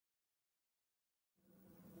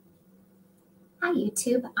Hi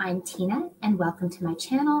YouTube, I'm Tina and welcome to my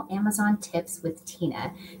channel, Amazon Tips with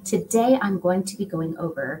Tina. Today I'm going to be going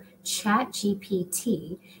over Chat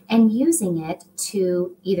GPT and using it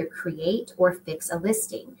to either create or fix a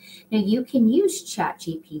listing. Now you can use Chat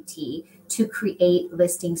GPT to create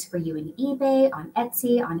listings for you in eBay, on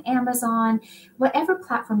Etsy, on Amazon, whatever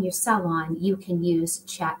platform you sell on, you can use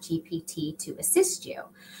Chat GPT to assist you.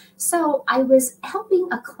 So I was helping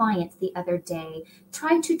a client the other day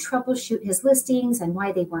try to troubleshoot his listings and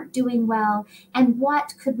why they weren't doing well, and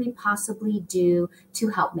what could we possibly do to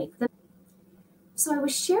help make them. So I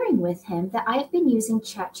was sharing with him that I've been using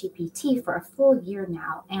ChatGPT for a full year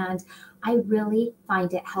now, and I really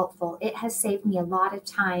find it helpful. It has saved me a lot of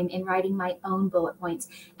time in writing my own bullet points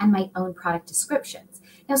and my own product descriptions.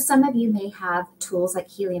 Now, some of you may have tools like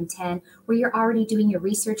Helium 10 where you're already doing your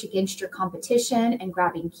research against your competition and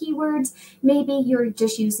grabbing keywords. Maybe you're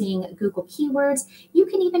just using Google keywords. You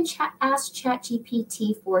can even ask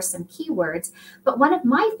ChatGPT for some keywords. But one of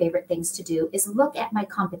my favorite things to do is look at my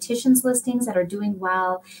competition's listings that are doing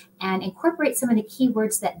well and incorporate some of the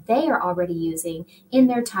keywords that they are already using in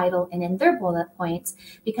their title and in their bullet points,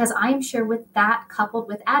 because I'm sure with that coupled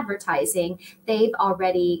with advertising, they've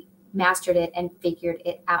already mastered it and figured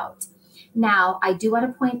it out. Now, I do want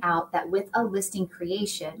to point out that with a listing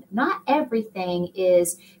creation, not everything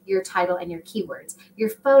is your title and your keywords. Your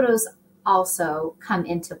photos also come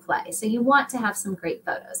into play. So you want to have some great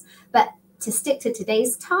photos. But to stick to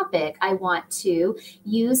today's topic, I want to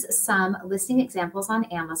use some listing examples on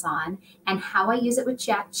Amazon and how I use it with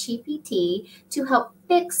ChatGPT to help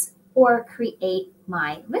fix or create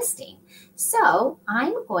my listing. So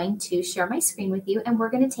I'm going to share my screen with you and we're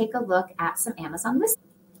going to take a look at some Amazon listings.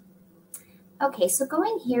 Okay, so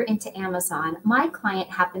going here into Amazon, my client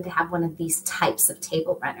happened to have one of these types of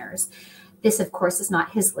table runners. This, of course, is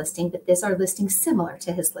not his listing, but these are listings similar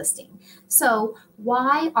to his listing. So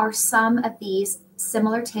why are some of these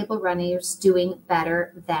similar table runners doing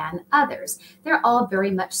better than others? They're all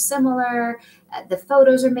very much similar. The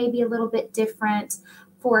photos are maybe a little bit different.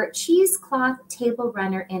 For cheesecloth table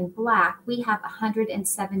runner in black, we have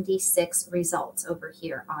 176 results over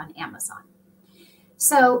here on Amazon.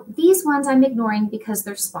 So these ones I'm ignoring because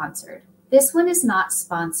they're sponsored. This one is not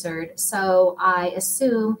sponsored, so I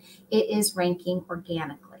assume it is ranking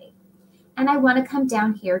organically. And I want to come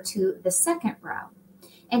down here to the second row.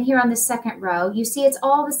 And here on the second row, you see it's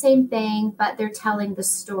all the same thing, but they're telling the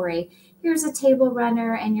story. Here's a table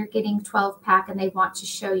runner and you're getting 12 pack and they want to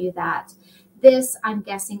show you that. This, I'm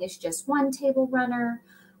guessing, is just one table runner.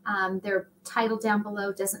 Their title down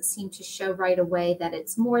below doesn't seem to show right away that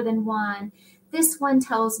it's more than one. This one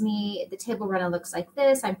tells me the table runner looks like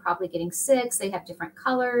this. I'm probably getting 6. They have different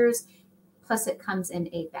colors. Plus it comes in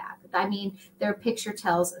a bag. I mean, their picture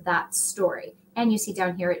tells that story. And you see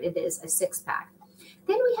down here, it is a 6-pack.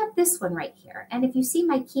 Then we have this one right here. And if you see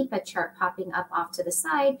my Keepa chart popping up off to the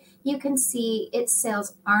side, you can see its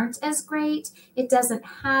sales aren't as great. It doesn't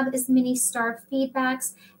have as many star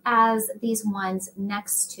feedbacks as these ones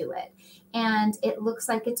next to it. And it looks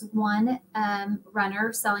like it's one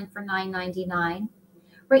runner selling for $9.99.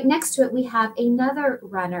 Right next to it, we have another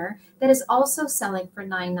runner that is also selling for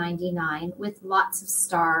 $9.99 with lots of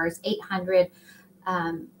stars, 800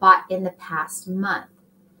 bought in the past month.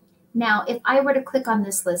 Now, if I were to click on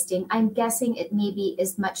this listing, I'm guessing it maybe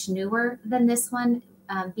is much newer than this one,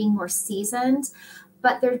 being more seasoned.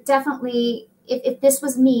 But they're definitely, if this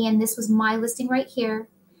was me and this was my listing right here,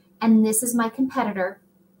 and this is my competitor,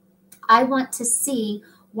 I want to see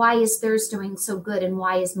why is theirs doing so good and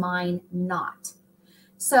why is mine not.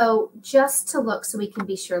 So just to look so we can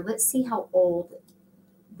be sure, let's see how old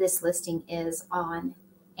this listing is on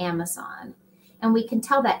Amazon. And we can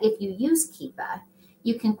tell that if you use Keepa,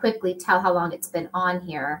 you can quickly tell how long it's been on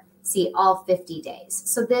here, see all 50 days.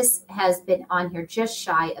 So this has been on here just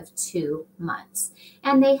shy of 2 months.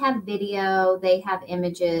 And they have video, they have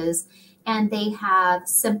images, and they have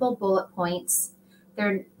simple bullet points.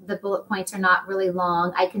 The bullet points are not really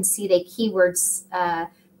long. I can see they keywords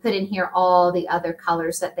put in here all the other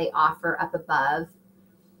colors that they offer up above.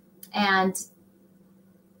 And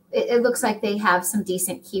it looks like they have some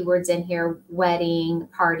decent keywords in here: wedding,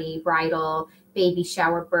 party, bridal, baby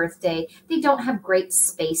shower, birthday. They don't have great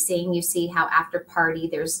spacing. You see how after party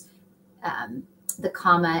there's the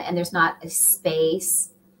comma and there's not a space.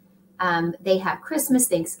 They have Christmas,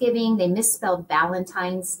 Thanksgiving. They misspelled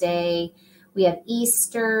Valentine's Day. We have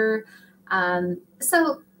Easter.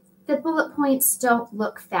 So the bullet points don't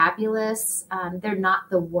look fabulous. They're not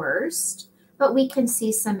the worst, but we can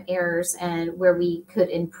see some errors and where we could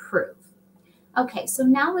improve. Okay, so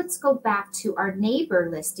now let's go back to our neighbor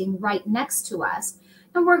listing right next to us.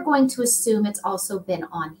 And we're going to assume it's also been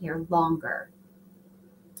on here longer.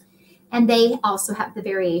 And they also have the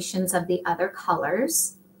variations of the other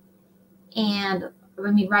colors. And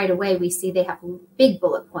I mean, right away, we see they have big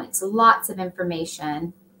bullet points, lots of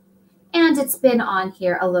information. And it's been on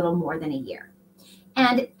here a little more than a year.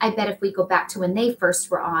 And I bet if we go back to when they first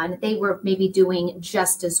were on, they were maybe doing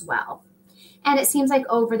just as well. And it seems like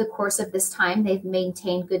over the course of this time, they've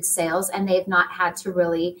maintained good sales and they've not had to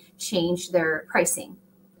really change their pricing.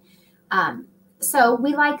 So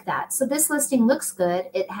we like that. So this listing looks good.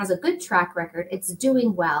 It has a good track record. It's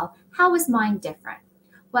doing well. How is mine different?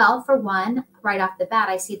 Well, for one, right off the bat,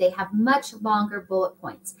 I see they have much longer bullet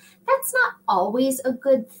points. That's not always a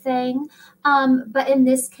good thing, but in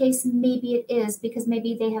this case, maybe it is because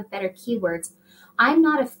maybe they have better keywords. I'm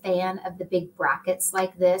not a fan of the big brackets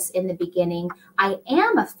like this in the beginning. I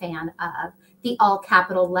am a fan of the all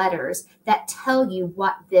capital letters that tell you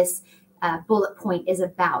what this bullet point is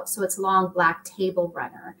about. So it's long black table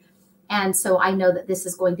runner. And so I know that this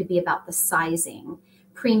is going to be about the sizing.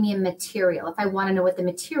 Premium material. If I want to know what the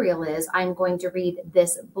material is, I'm going to read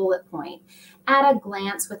this bullet point. At a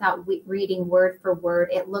glance, without reading word for word,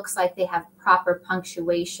 it looks like they have proper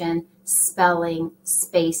punctuation, spelling,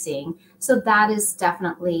 spacing. So that is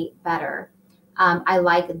definitely better. I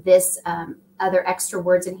like this other extra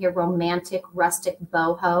words in here, romantic, rustic,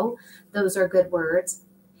 boho. Those are good words.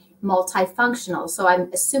 Multifunctional. So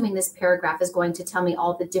I'm assuming this paragraph is going to tell me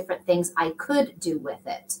all the different things I could do with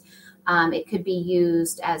it. It could be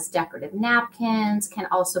used as decorative napkins, can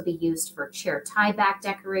also be used for chair tie-back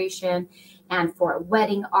decoration and for a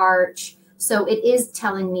wedding arch. So it is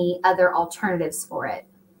telling me other alternatives for it.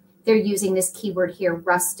 They're using this keyword here,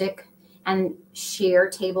 rustic and sheer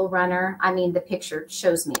table runner. I mean, the picture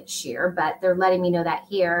shows me it's sheer, but they're letting me know that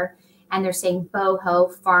here. And they're saying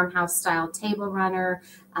boho, farmhouse style table runner.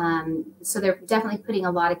 So they're definitely putting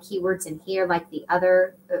a lot of keywords in here like the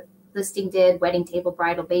other listing did, wedding table,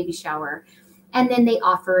 bridal, baby shower. And then they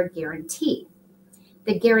offer a guarantee.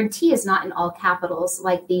 The guarantee is not in all capitals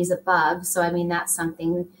like these above. So, I mean, that's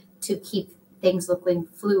something to keep things looking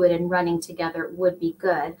fluid and running together would be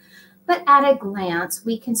good. But at a glance,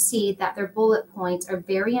 we can see that their bullet points are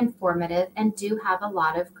very informative and do have a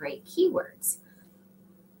lot of great keywords.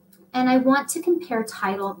 And I want to compare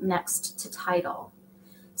title next to title.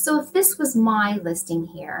 So if this was my listing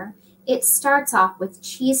here, it starts off with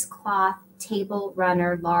cheesecloth table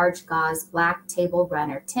runner, large gauze, black table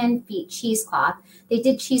runner, 10 feet cheesecloth. They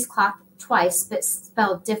did cheesecloth twice, but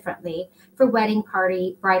spelled differently for wedding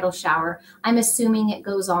party, bridal shower. I'm assuming it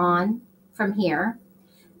goes on from here.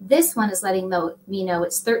 This one is letting me know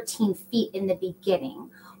it's 13 feet in the beginning.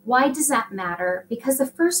 Why does that matter? Because the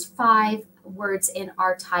first 5 words in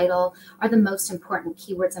our title are the most important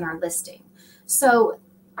keywords in our listing. So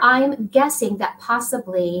I'm guessing that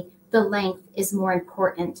possibly the length is more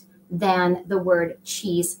important than the word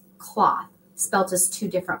cheesecloth, spelled as 2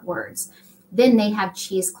 different words. Then they have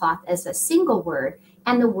cheesecloth as a single word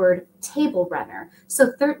and the word table runner.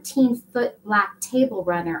 So 13-foot black table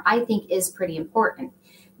runner, I think, is pretty important.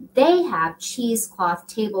 They have cheesecloth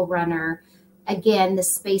table runner, again, the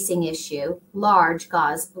spacing issue, large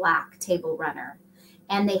gauze black table runner.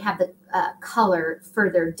 And they have the color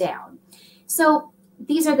further down. So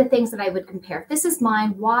these are the things that I would compare. If this is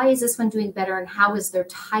mine, why is this one doing better and how is their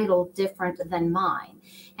title different than mine?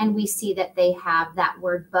 And we see that they have that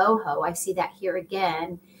word boho. I see that here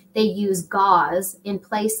again. They use gauze in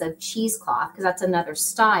place of cheesecloth because that's another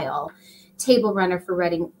style. Table runner for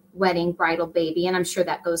wedding, bridal, baby, and I'm sure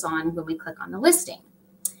that goes on when we click on the listing.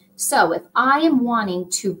 So if I am wanting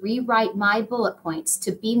to rewrite my bullet points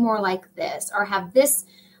to be more like this or have this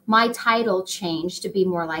my title changed to be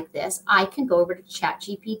more like this, I can go over to Chat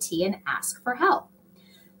GPT and ask for help.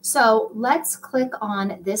 So let's click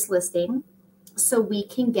on this listing so we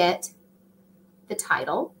can get the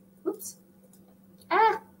title. Oops.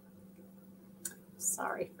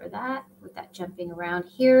 Sorry for that, with that jumping around.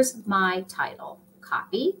 Here's my title,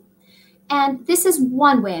 copy. And this is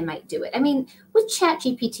one way I might do it. I mean, with Chat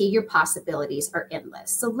GPT, your possibilities are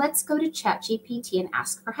endless. So let's go to Chat GPT and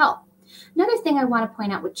ask for help. Another thing I want to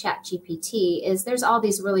point out with Chat GPT is there's all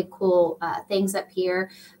these really cool things up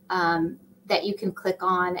here that you can click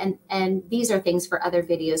on. And these are things for other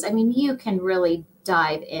videos. I mean, you can really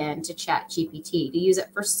dive into Chat GPT to use it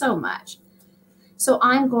for so much. So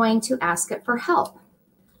I'm going to ask it for help.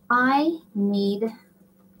 I need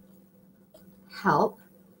help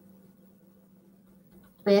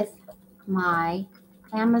with my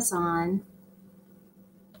Amazon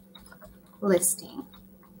listing.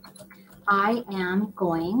 I am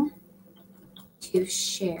going to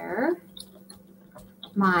share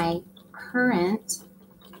my current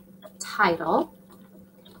title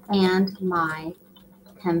and my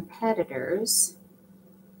competitor's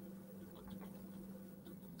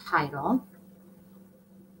title,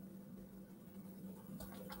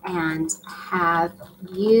 and have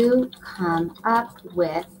you come up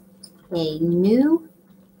with a new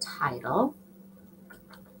title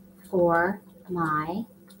for my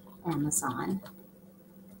Amazon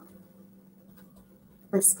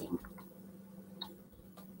listing.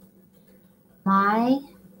 My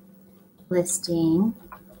listing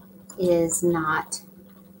is not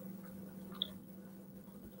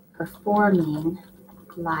performing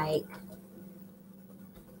like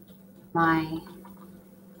my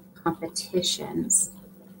competitions.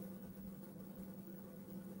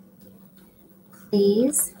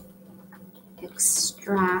 Please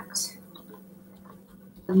extract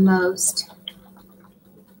the most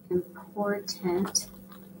important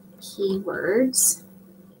keywords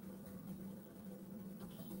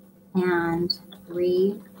and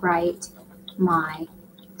rewrite my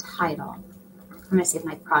title. I'm going to say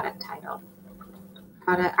my product title.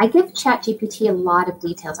 I give Chat GPT a lot of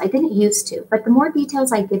details. I didn't used to, but the more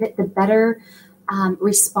details I give it, the better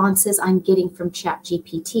responses I'm getting from Chat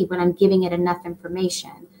GPT when I'm giving it enough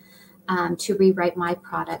information to rewrite my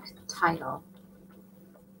product title.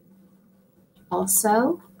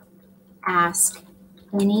 Also, ask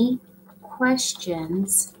any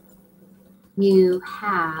questions you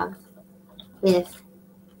have if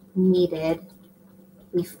needed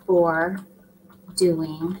before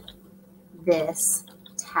doing this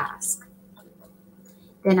task.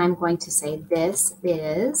 Then I'm going to say, this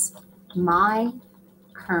is my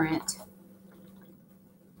current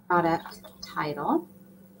product title.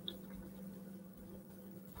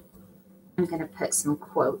 I'm going to put some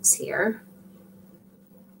quotes here.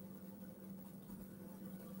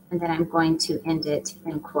 And then I'm going to end it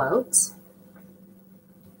in quotes.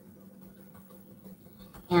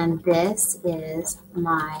 And this is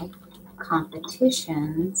my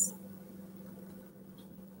competition's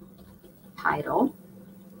title.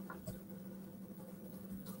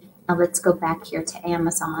 Now let's go back here to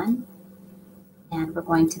Amazon, and we're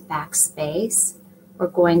going to backspace. We're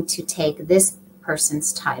going to take this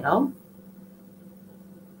person's title.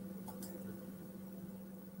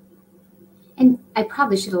 And I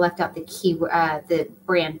probably should have left out the the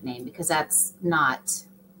brand name, because that's not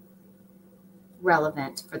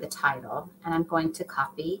relevant for the title. And I'm going to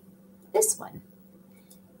copy this one.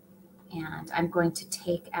 And I'm going to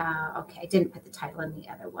take out, okay, I didn't put the title in the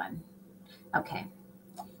other one. Okay,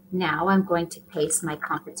 now I'm going to paste my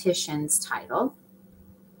competition's title.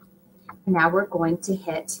 And now we're going to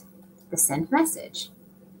hit the send message.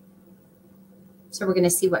 So we're going to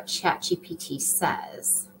see what Chat GPT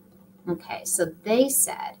says. Okay, so they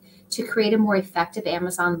said, to create a more effective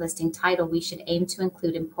Amazon listing title, we should aim to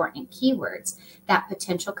include important keywords that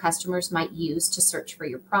potential customers might use to search for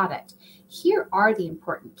your product. Here are the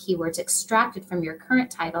important keywords extracted from your current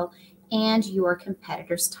title and your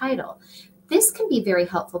competitor's title. This can be very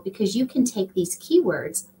helpful because you can take these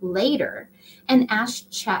keywords later and ask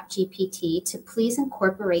ChatGPT to please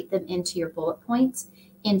incorporate them into your bullet points,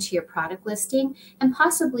 into your product listing, and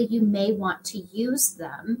possibly you may want to use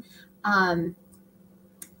them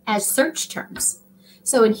as search terms.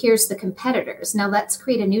 So, and here's the competitors. Now let's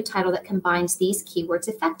create a new title that combines these keywords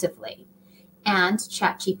effectively. And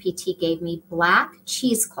ChatGPT gave me black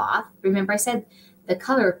cheesecloth. Remember I said the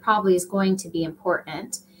color probably is going to be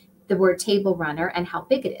important. The word table runner and how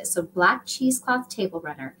big it is. So black cheesecloth table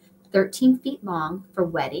runner, 13 feet long, for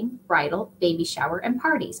wedding, bridal, baby shower, and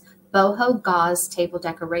parties. Boho gauze table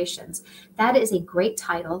decorations. That is a great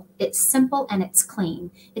title. It's simple and it's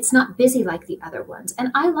clean. It's not busy like the other ones, and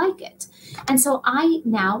I like it. And so I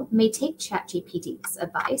now may take ChatGPT's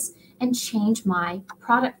advice and change my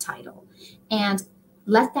product title and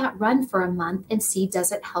let that run for a month and see,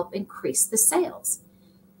 does it help increase the sales?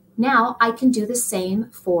 Now I can do the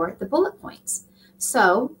same for the bullet points.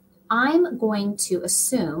 So I'm going to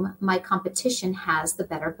assume my competition has the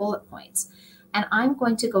better bullet points. And I'm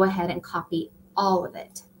going to go ahead and copy all of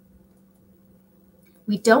it.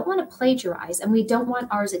 We don't want to plagiarize, and we don't want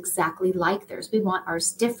ours exactly like theirs. We want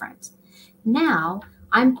ours different. Now,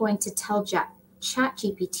 I'm going to tell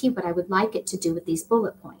ChatGPT what I would like it to do with these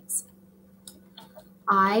bullet points.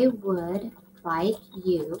 I would like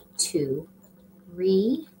you to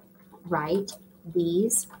rewrite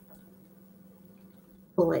these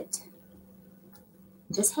bullet.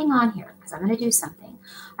 Just hang on here, because I'm going to do something.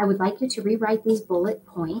 I would like you to rewrite these bullet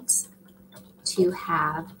points to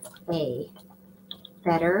have a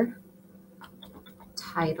better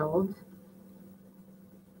titled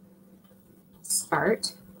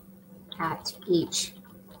start at each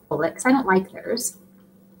bullet because I don't like theirs.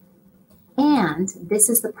 And this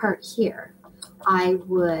is the part here. I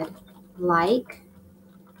would like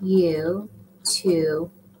you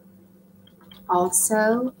to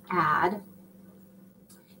also add,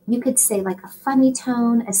 you could say like a funny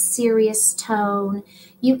tone, a serious tone.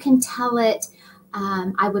 You can tell it,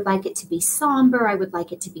 I would like it to be somber. I would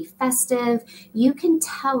like it to be festive. You can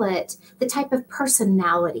tell it the type of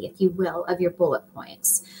personality, if you will, of your bullet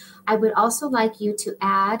points. I would also like you to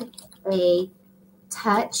add a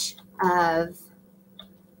touch of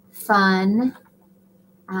fun,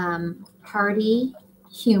 party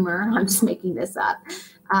humor. I'm just making this up.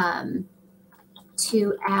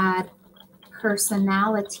 To add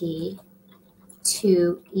personality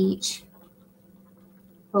to each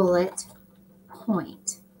bullet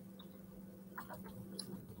point,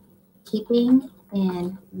 keeping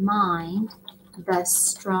in mind the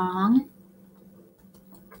strong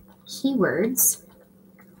keywords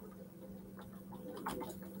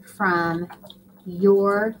from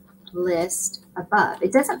your list above.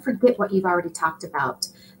 It doesn't forget what you've already talked about,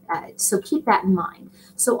 so keep that in mind.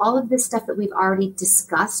 So all of this stuff that we've already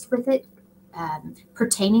discussed with it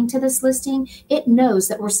pertaining to this listing, it knows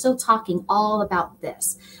that we're still talking all about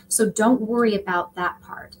this. So don't worry about that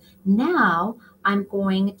part. Now I'm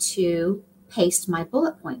going to paste my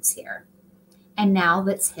bullet points here. And now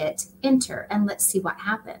let's hit enter and let's see what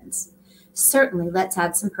happens. Certainly, let's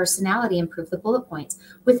add some personality and improve the bullet points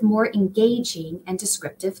with more engaging and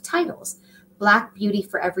descriptive titles. Black beauty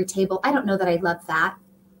for every table. I don't know that I love that.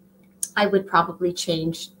 I would probably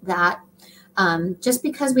change that. Just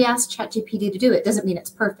because we asked Chat GPT to do it doesn't mean it's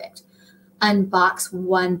perfect. Unbox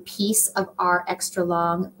one piece of our extra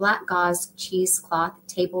long black gauze cheesecloth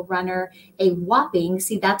table runner, a whopping,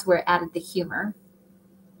 see, that's where it added the humor.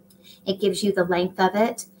 It gives you the length of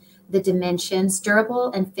it, the dimensions.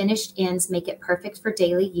 Durable and finished ends make it perfect for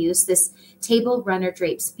daily use. This table runner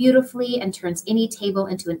drapes beautifully and turns any table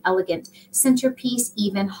into an elegant centerpiece,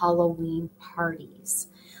 even Halloween parties.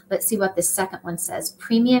 Let's see what the second one says.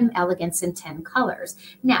 Premium elegance in 10 colors.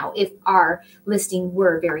 Now, if our listing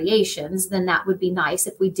were variations, then that would be nice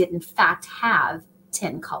if we did in fact have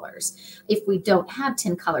 10 colors. If we don't have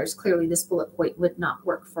 10 colors, clearly this bullet point would not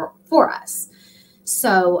work for us.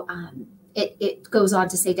 So it goes on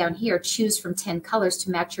to say down here, choose from 10 colors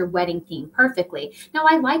to match your wedding theme perfectly. Now,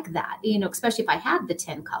 I like that, especially if I had the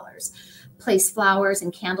 10 colors. Place flowers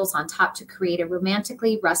and candles on top to create a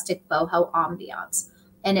romantically rustic boho ambiance.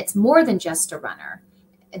 And it's more than just a runner.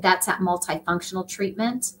 That's that multifunctional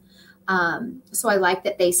treatment. So I like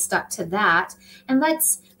that they stuck to that. And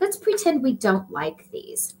let's pretend we don't like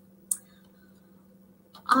these.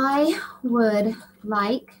 I would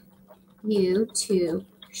like you to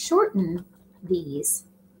shorten these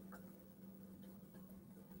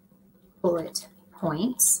bullet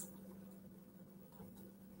points,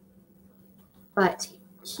 but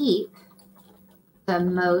keep the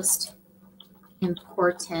most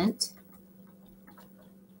important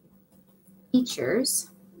features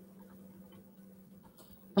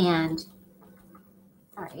and,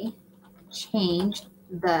 change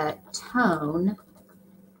the tone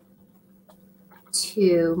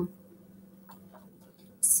to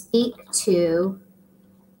speak to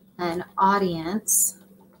an audience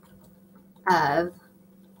of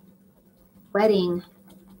wedding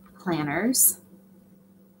planners.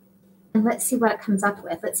 And let's see what it comes up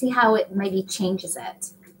with. Let's see how it maybe changes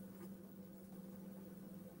it.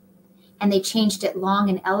 And they changed it long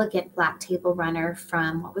and elegant black table runner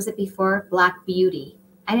from, what was it before? Black beauty.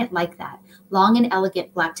 I didn't like that. Long and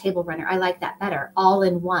elegant black table runner. I like that better. All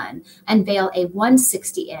in one. Unveil a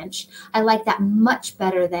 160-inch. I like that much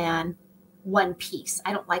better than one piece.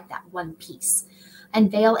 I don't like that one piece.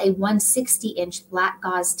 Unveil a 160-inch black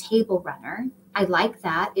gauze table runner. I like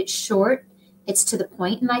that. It's short. It's to the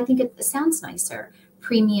point, and I think it sounds nicer.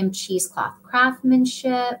 Premium cheesecloth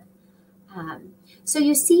craftsmanship. So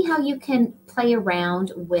you see how you can play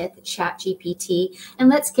around with Chat GPT, and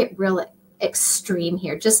let's get real extreme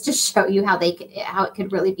here just to show you how it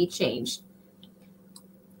could really be changed.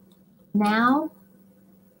 Now,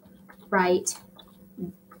 write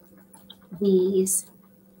these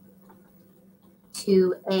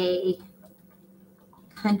to a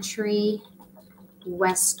country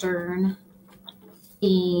western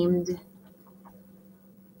themed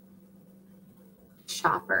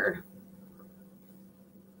shopper.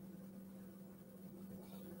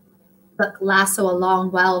 Book lasso a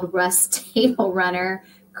long wild west table runner,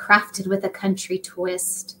 crafted with a country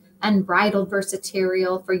twist, unbridled versatility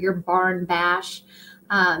for your barn bash.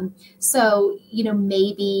 So,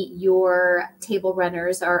 maybe your table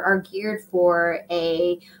runners are geared for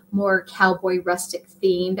a more cowboy rustic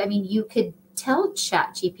themed. I mean, you could tell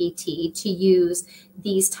Chat GPT to use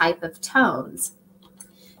these type of tones.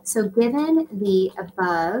 So given the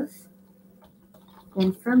above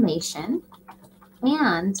information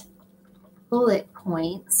and bullet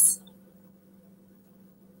points,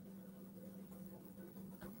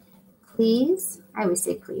 please, I always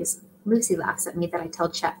say please. Lucy laughs at me that I tell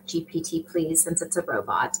Chat GPT please since it's a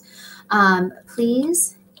robot.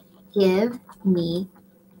 Please give me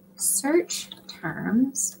search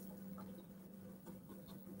terms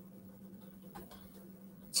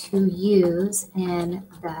to use in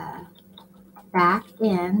the back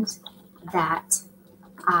end that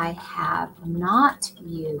I have not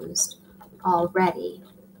used already.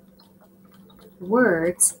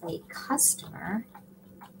 Words a customer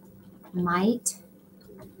might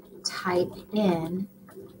type in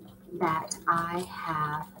that I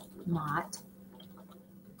have not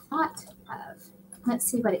thought of. Let's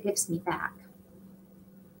see what it gives me back.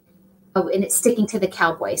 Oh, and it's sticking to the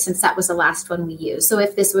cowboy since that was the last one we used. So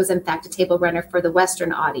if this was in fact a table runner for the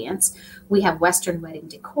Western audience, we have Western wedding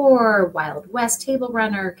decor, Wild West table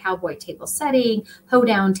runner, cowboy table setting,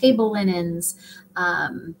 hoedown table linens,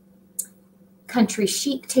 country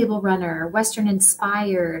chic table runner, Western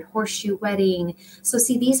inspired, horseshoe wedding. So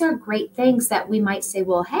see, these are great things that we might say,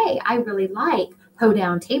 well, hey, I really like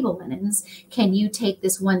hoedown table linens. Can you take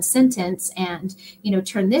this one sentence and,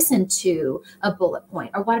 turn this into a bullet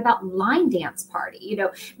point? Or what about line dance party?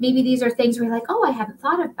 Maybe these are things where you're like, oh, I hadn't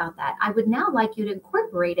thought about that. I would now like you to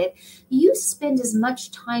incorporate it. You spend as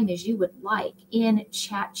much time as you would like in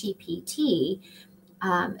Chat GPT,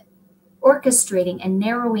 orchestrating and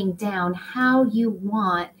narrowing down how you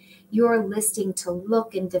want your listing to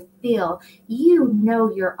look and to feel. You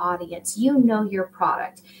know your audience, you know your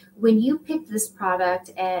product. When you picked this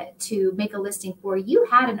product to make a listing for, you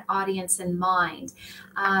had an audience in mind.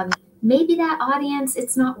 Maybe that audience,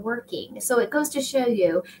 it's not working. So it goes to show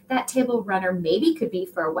you that table runner maybe could be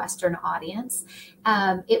for a Western audience.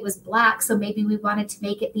 It was Black, so maybe we wanted to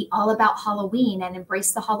make it be all about Halloween and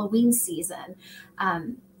embrace the Halloween season.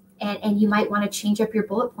 And you might want to change up your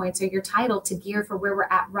bullet points or your title to gear for where we're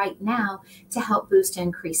at right now to help boost and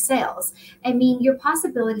increase sales. I mean, your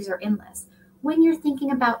possibilities are endless. When you're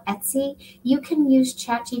thinking about Etsy, you can use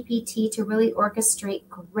ChatGPT to really orchestrate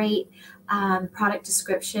great product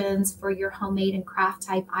descriptions for your homemade and craft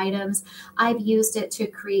type items. I've used it to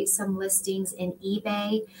create some listings in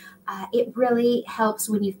eBay. It really helps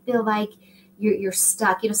when you feel like you're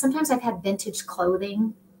stuck. Sometimes I've had vintage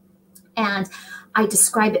clothing and I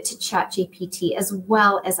describe it to ChatGPT as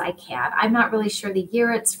well as I can. I'm not really sure the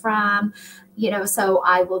year it's from, so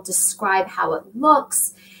I will describe how it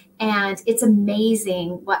looks. And it's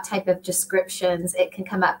amazing what type of descriptions it can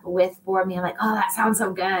come up with for me. I'm like, oh, that sounds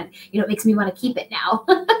so good. It makes me want to keep it now.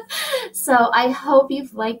 So I hope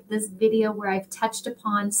you've liked this video where I've touched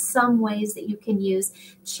upon some ways that you can use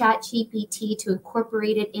ChatGPT to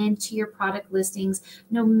incorporate it into your product listings,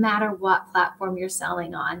 no matter what platform you're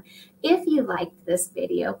selling on. If you liked this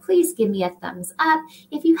video, please give me a thumbs up.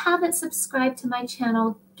 If you haven't subscribed to my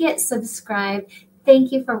channel, get subscribed.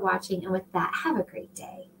 Thank you for watching. And with that, have a great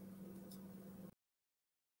day.